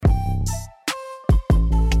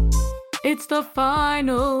It's the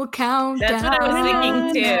final countdown. That's what I was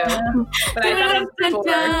thinking too. But I thought it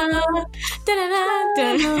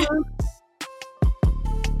was four.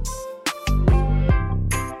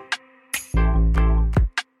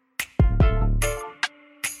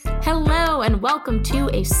 Hello and welcome to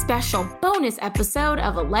a special bonus episode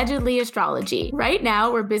of Allegedly Astrology. Right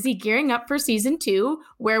now, we're busy gearing up for season 2,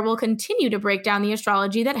 where we'll continue to break down the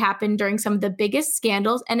astrology that happened during some of the biggest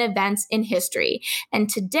scandals and events in history. And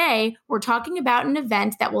today, we're talking about an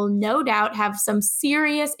event that will no doubt have some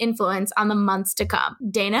serious influence on the months to come.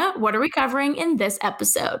 Dana, what are we covering in this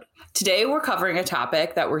episode? Today, we're covering a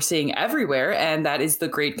topic that we're seeing everywhere, and that is the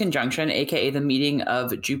Great Conjunction, aka the meeting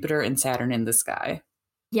of Jupiter and Saturn in the sky.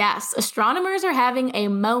 Yes, astronomers are having a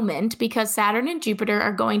moment because Saturn and Jupiter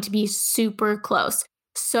are going to be super close.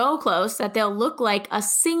 So close that they'll look like a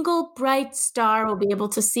single bright star we'll be able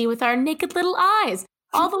to see with our naked little eyes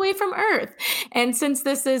all the way from Earth. And since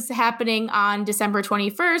this is happening on December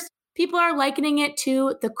 21st, people are likening it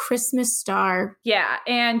to the Christmas star. Yeah,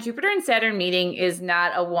 and Jupiter and Saturn meeting is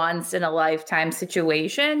not a once in a lifetime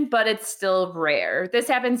situation, but it's still rare. This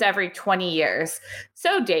happens every 20 years.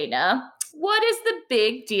 So Dana, what is the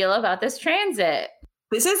big deal about this transit?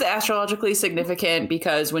 This is astrologically significant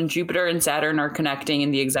because when Jupiter and Saturn are connecting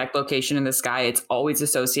in the exact location in the sky, it's always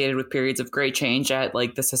associated with periods of great change at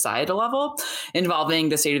like the societal level, involving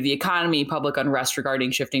the state of the economy, public unrest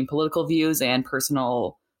regarding shifting political views and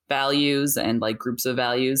personal values and like groups of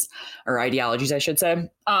values or ideologies, I should say.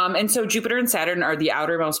 And so Jupiter and Saturn are the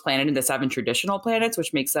outermost planet in the 7 traditional planets,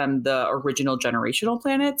 which makes them the original generational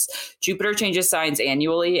planets. Jupiter changes signs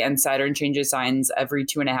annually and Saturn changes signs every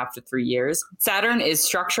 2.5 to 3 years. Saturn is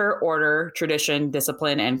structure, order, tradition,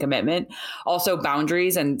 discipline, and commitment. Also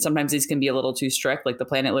boundaries. And sometimes these can be a little too strict. Like the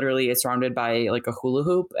planet literally is surrounded by like a hula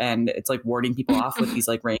hoop and it's like warding people off with these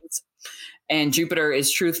like rings. And Jupiter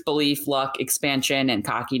is truth, belief, luck, expansion, and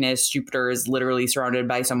cockiness. Jupiter is literally surrounded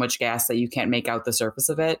by so much gas that you can't make out the surface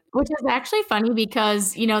of it. Which is actually funny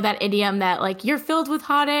because, you know, that idiom that like you're filled with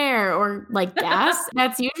hot air or like gas,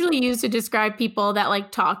 that's usually used to describe people that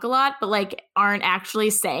like talk a lot, but like aren't actually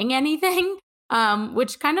saying anything.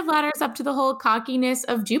 Which kind of ladders up to the whole cockiness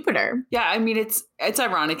of Jupiter. Yeah, I mean, it's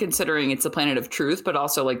ironic considering it's a planet of truth, but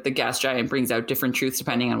also like the gas giant brings out different truths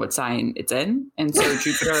depending on what sign it's in. And so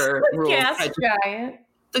Jupiter rules. Gas giant.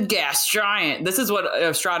 The gas giant. This is what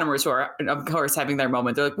astronomers who are, of course, having their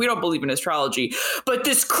moment. They're like, we don't believe in astrology, but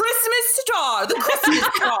this Christmas star, the Christmas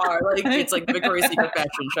star, like it's like the Victoria's Secret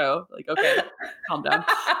fashion show. Like, okay, calm down.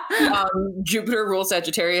 Jupiter rules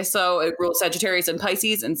Sagittarius, so it rules Sagittarius and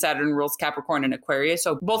Pisces, and Saturn rules Capricorn and Aquarius.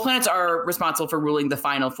 So both planets are responsible for ruling the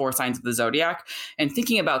final 4 signs of the zodiac. And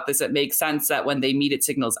thinking about this, it makes sense that when they meet, it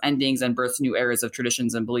signals endings and births new eras of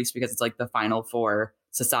traditions and beliefs because it's like the final 4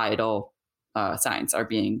 societal signs are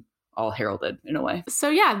being all heralded in a way. So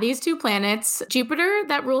yeah, these 2 planets, Jupiter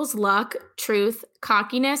that rules luck, truth,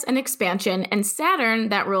 cockiness, and expansion, and Saturn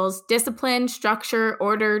that rules discipline, structure,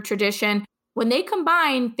 order, tradition. When they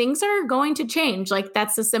combine, things are going to change. Like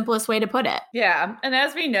that's the simplest way to put it. Yeah. And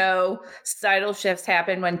as we know, societal shifts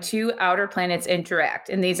happen when 2 outer planets interact.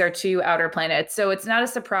 And these are 2 outer planets. So it's not a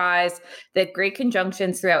surprise that great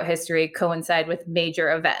conjunctions throughout history coincide with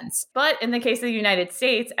major events. But in the case of the United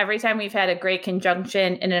States, every time we've had a great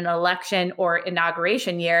conjunction in an election or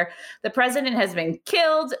inauguration year, the president has been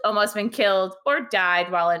killed, almost been killed, or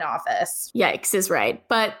died while in office. Yikes is right.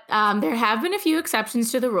 But there have been a few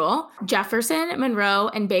exceptions to the rule. Jefferson, Monroe,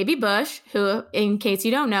 and Baby Bush, who, in case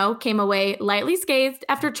you don't know, came away lightly scathed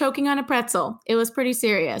after choking on a pretzel. It was pretty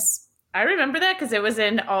serious. I remember that because it was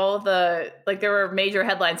in all the, like there were major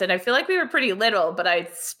headlines and I feel like we were pretty little, but I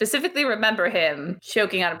specifically remember him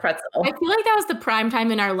choking on a pretzel. I feel like that was the prime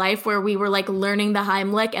time in our life where we were like learning the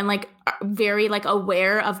Heimlich and like very like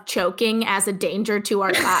aware of choking as a danger to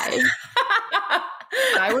our lives.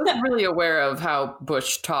 I wasn't really aware of how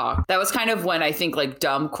Bush talked. That was kind of when I think like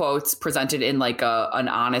dumb quotes presented in like an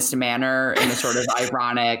honest manner in a sort of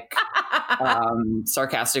ironic,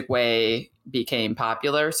 sarcastic way became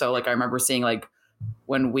popular. So like I remember seeing like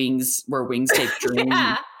when Wings Take Dream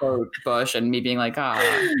quote Bush and me being like,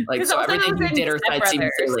 like so everything he did or said seemed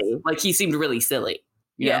silly. Like he seemed really silly.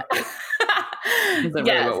 You know? Isn't really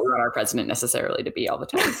what we want our president necessarily to be all the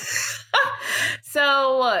time.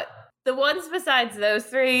 So the ones besides those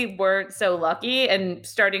 3 weren't so lucky. And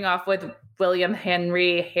starting off with William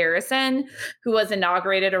Henry Harrison, who was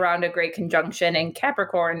inaugurated around a great conjunction in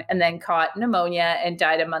Capricorn and then caught pneumonia and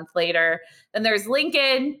died a month later. Then there's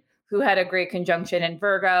Lincoln, who had a great conjunction in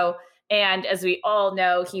Virgo. And as we all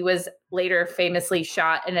know, he was later famously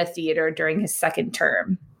shot in a theater during his 2nd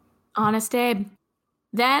term. Honest Abe.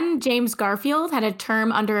 Then James Garfield had a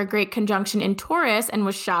term under a great conjunction in Taurus and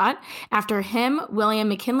was shot. After him, William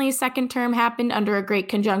McKinley's second term happened under a great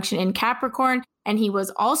conjunction in Capricorn, and he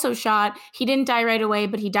was also shot. He didn't die right away,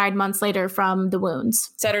 but he died months later from the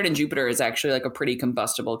wounds. Saturn and Jupiter is actually like a pretty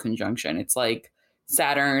combustible conjunction. It's like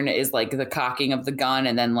Saturn is like the cocking of the gun,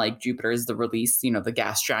 and then like Jupiter is the release, the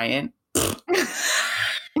gas giant.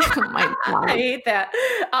 Oh my God. I hate that.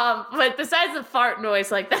 But besides the fart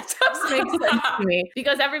noise, like that just makes sense to me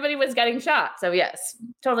because everybody was getting shot. So yes,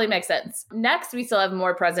 totally makes sense. Next, we still have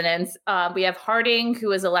more presidents. We have Harding, who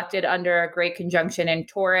was elected under a great conjunction in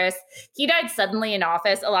Taurus. He died suddenly in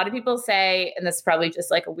office. A lot of people say, and this is probably just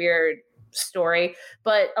like a weird story,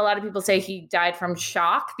 but a lot of people say he died from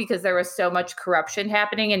shock because there was so much corruption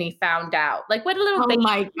happening and he found out. Like, what a little baby.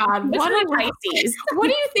 My God. What do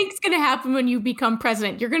you think is going to happen when you become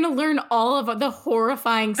president? You're going to learn all of the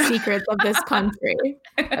horrifying secrets of this country.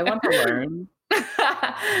 I want to learn.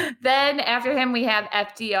 Then after him, we have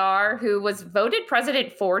FDR, who was voted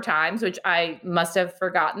president 4 times, which I must have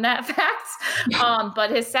forgotten that fact. But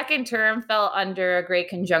his second term fell under a great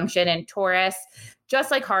conjunction in Taurus, just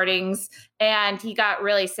like Harding's, and he got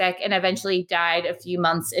really sick and eventually died a few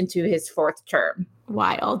months into his 4th term.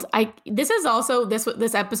 Wild. This is also this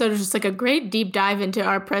episode is just like a great deep dive into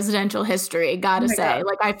our presidential history, gotta say. God.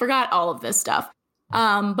 Like, I forgot all of this stuff.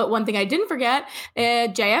 But one thing I didn't forget,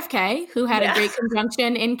 JFK, who had a great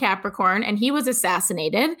conjunction in Capricorn, and he was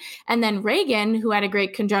assassinated. And then Reagan, who had a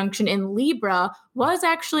great conjunction in Libra, was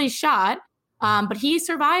actually shot. But he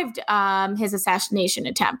survived his assassination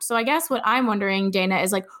attempt. So I guess what I'm wondering, Dana,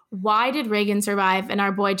 is like, why did Reagan survive and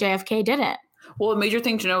our boy JFK didn't? Well, a major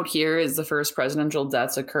thing to note here is the first presidential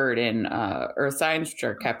deaths occurred in Earth signs, which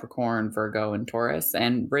are Capricorn, Virgo, and Taurus.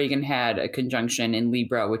 And Reagan had a conjunction in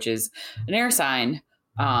Libra, which is an air sign.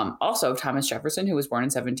 Also, Thomas Jefferson, who was born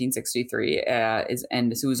in 1763,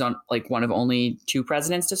 who was on like one of only 2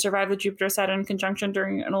 presidents to survive the Jupiter-Saturn conjunction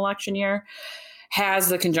during an election year, has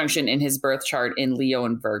the conjunction in his birth chart in Leo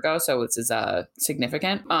and Virgo, so it's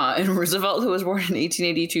significant. And Roosevelt, who was born in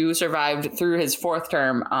 1882, survived through his 4th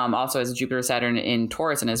term, also has a Jupiter-Saturn in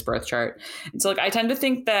Taurus in his birth chart. And so, like, I tend to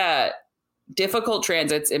think that difficult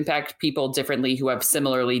transits impact people differently who have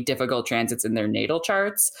similarly difficult transits in their natal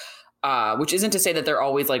charts, which isn't to say that they're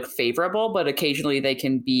always like favorable, but occasionally they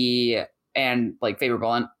can be and like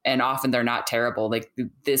favorable, and often they're not terrible. Like,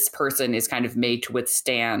 this person is kind of made to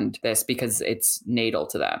withstand this because it's natal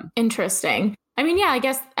to them. Interesting. I mean, yeah, I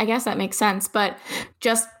guess that makes sense. But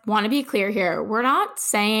just want to be clear here. We're not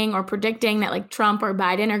saying or predicting that like Trump or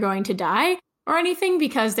Biden are going to die or anything,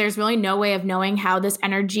 because there's really no way of knowing how this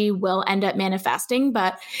energy will end up manifesting.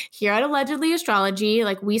 But here at Allegedly Astrology,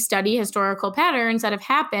 like, we study historical patterns that have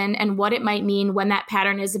happened and what it might mean when that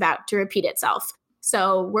pattern is about to repeat itself.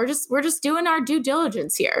 So we're just doing our due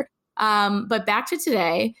diligence here. But back to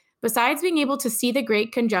today, besides being able to see the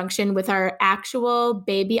great conjunction with our actual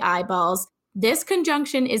baby eyeballs, this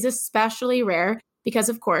conjunction is especially rare because,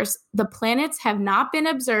 of course, the planets have not been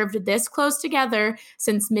observed this close together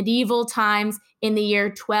since medieval times in the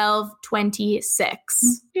year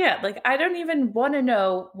 1226. Yeah, like, I don't even want to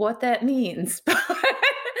know what that means.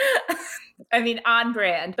 I mean, on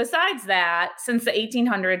brand. Besides that, since the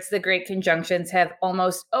 1800s, the great conjunctions have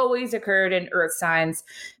almost always occurred in Earth signs.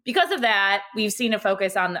 Because of that, we've seen a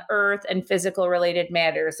focus on the Earth and physical related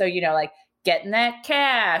matters. So, like getting that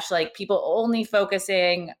cash, like people only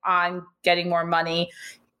focusing on getting more money,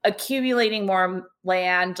 accumulating more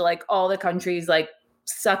land, like all the countries like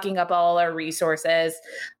sucking up all our resources.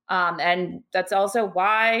 And that's also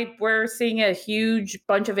why we're seeing a huge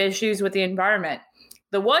bunch of issues with the environment.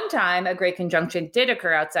 The one time a great conjunction did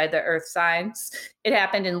occur outside the Earth signs, it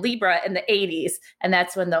happened in Libra in the 80s. And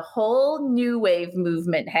that's when the whole new wave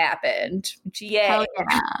movement happened. Yay. Hell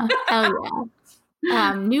yeah. Hell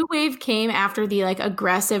yeah. New wave came after the like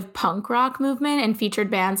aggressive punk rock movement and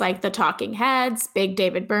featured bands like the Talking Heads, Big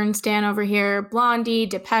David Bernstein over here, Blondie,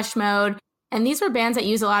 Depeche Mode. And these were bands that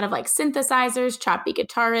use a lot of like synthesizers, choppy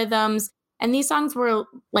guitar rhythms. And these songs were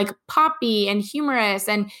like poppy and humorous.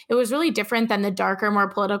 And it was really different than the darker, more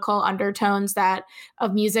political undertones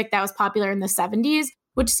of music that was popular in the 70s,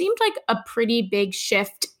 which seemed like a pretty big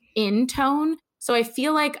shift in tone. So I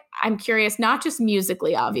feel like I'm curious, not just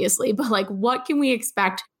musically, obviously, but like, what can we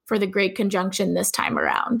expect for the Great Conjunction this time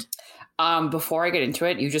around? Before I get into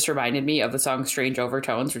it, you just reminded me of the song Strange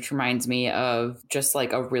Overtones, which reminds me of just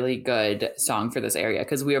like a really good song for this area.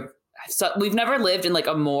 Because we've never lived in like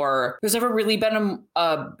there's never really been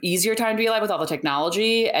a easier time to be alive with all the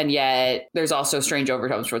technology. And yet there's also strange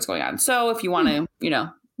overtones for what's going on. So if you want to,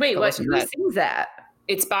 Wait, who sings that?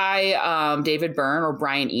 It's by David Byrne or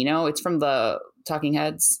Brian Eno. It's from the Talking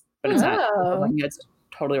Heads, but it's not Talking Heads.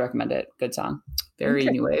 Totally recommend it. Good song. Very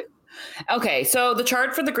new wave. Okay, so the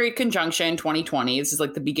chart for the Great Conjunction 2020, this is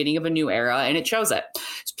like the beginning of a new era, and it shows it.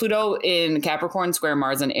 It's Pluto in Capricorn, square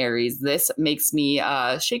Mars and Aries. This makes me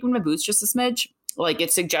shake my boots just a smidge. Like,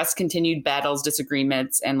 it suggests continued battles,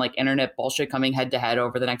 disagreements, and like internet bullshit coming head to head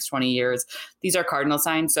over the next 20 years. These are cardinal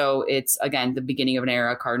signs, so it's, again, the beginning of an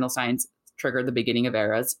era. Cardinal signs trigger the beginning of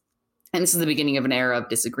eras. And this is the beginning of an era of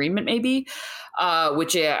disagreement, maybe,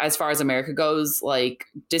 which, as far as America goes, like,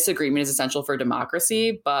 disagreement is essential for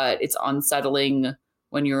democracy, but it's unsettling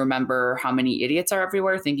when you remember how many idiots are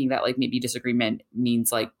everywhere, thinking that, like, maybe disagreement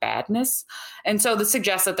means, like, badness. And so this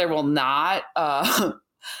suggests that there will not,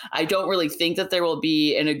 I don't really think that there will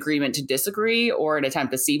be an agreement to disagree or an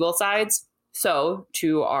attempt to see both sides. So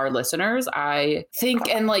to our listeners, I think,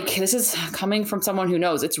 and like, this is coming from someone who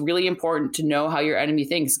knows, it's really important to know how your enemy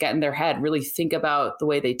thinks, get in their head, really think about the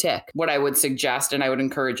way they tick. What I would suggest, and I would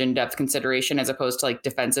encourage in-depth consideration as opposed to like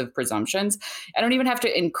defensive presumptions. I don't even have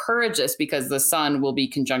to encourage this because the sun will be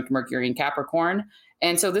conjunct Mercury in Capricorn.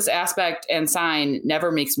 And so this aspect and sign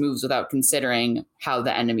never makes moves without considering how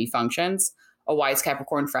the enemy functions. A wise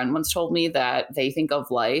Capricorn friend once told me that they think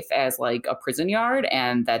of life as like a prison yard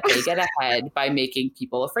and that they get ahead by making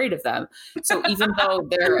people afraid of them. So even though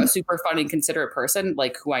they're a super fun and considerate person,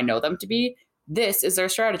 like who I know them to be, this is their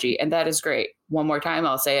strategy. And that is great. One more time,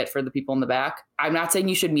 I'll say it for the people in the back. I'm not saying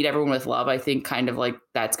you should meet everyone with love. I think kind of like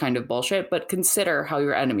that's kind of bullshit, but consider how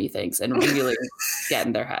your enemy thinks and really get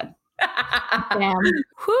in their head. Damn.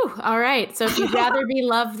 Whew. All right. So if you'd rather be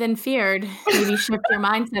loved than feared, maybe shift your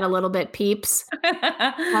mindset a little bit, peeps.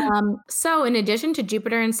 So in addition to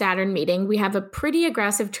Jupiter and Saturn meeting, we have a pretty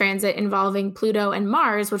aggressive transit involving Pluto and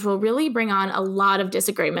Mars, which will really bring on a lot of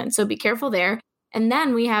disagreement. So be careful there. And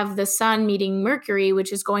then we have the Sun meeting Mercury,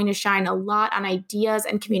 which is going to shine a lot on ideas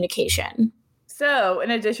and communication. So, in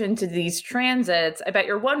addition to these transits, I bet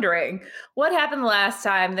you're wondering what happened the last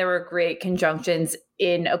time there were great conjunctions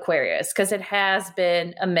in Aquarius, because it has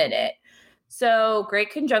been a minute. So, great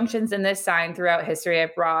conjunctions in this sign throughout history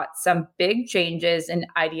have brought some big changes in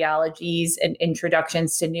ideologies and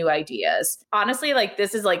introductions to new ideas. Honestly, like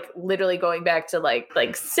this is like literally going back to like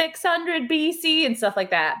 600 BC and stuff like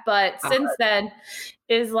that. But since then,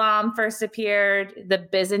 Islam first appeared, the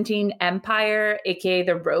Byzantine Empire, aka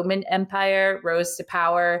the Roman Empire, rose to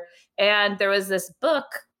power. And there was this book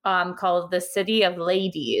called The City of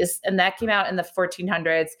Ladies, and that came out in the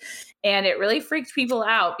 1400s. And it really freaked people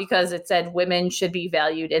out because it said women should be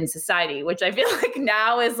valued in society, which I feel like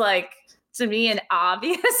now is like, to me, an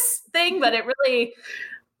obvious thing, but it really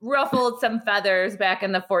ruffled some feathers back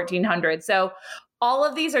in the 1400s. So all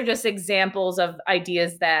of these are just examples of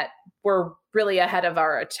ideas that were really ahead of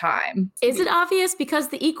our time. Is it obvious? Because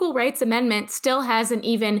the Equal Rights Amendment still hasn't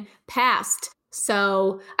even passed.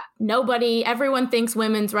 So everyone thinks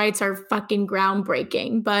women's rights are fucking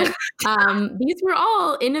groundbreaking, but these were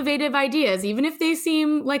all innovative ideas. Even if they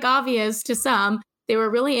seem like obvious to some, they were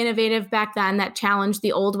really innovative back then that challenged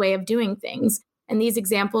the old way of doing things. And these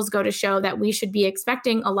examples go to show that we should be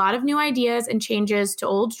expecting a lot of new ideas and changes to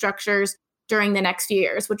old structures during the next few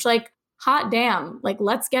years, which like, hot damn, like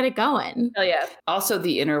let's get it going. Oh yeah. Also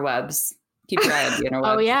the interwebs. Keep your eye on the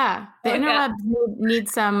interwebs. Oh yeah. The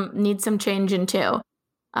interwebs need some changing too.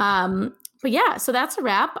 But yeah, so that's a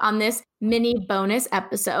wrap on this mini bonus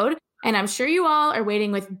episode. And I'm sure you all are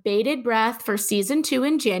waiting with bated breath for season 2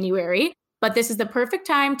 in January. But this is the perfect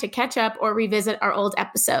time to catch up or revisit our old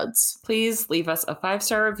episodes. Please leave us a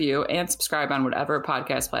 5-star review and subscribe on whatever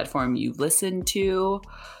podcast platform you listen to.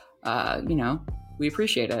 We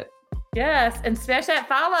appreciate it. Yes, and smash that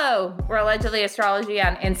follow. We're Allegedly Astrology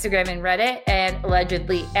on Instagram and Reddit, and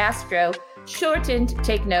Allegedly Astro, shortened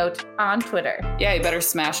Take Note, on Twitter. Yeah, you better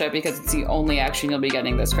smash it because it's the only action you'll be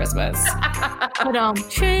getting this Christmas.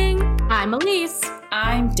 Ching. I'm Elise.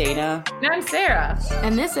 I'm Dana. And I'm Sarah.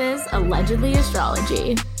 And this is Allegedly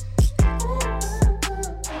Astrology.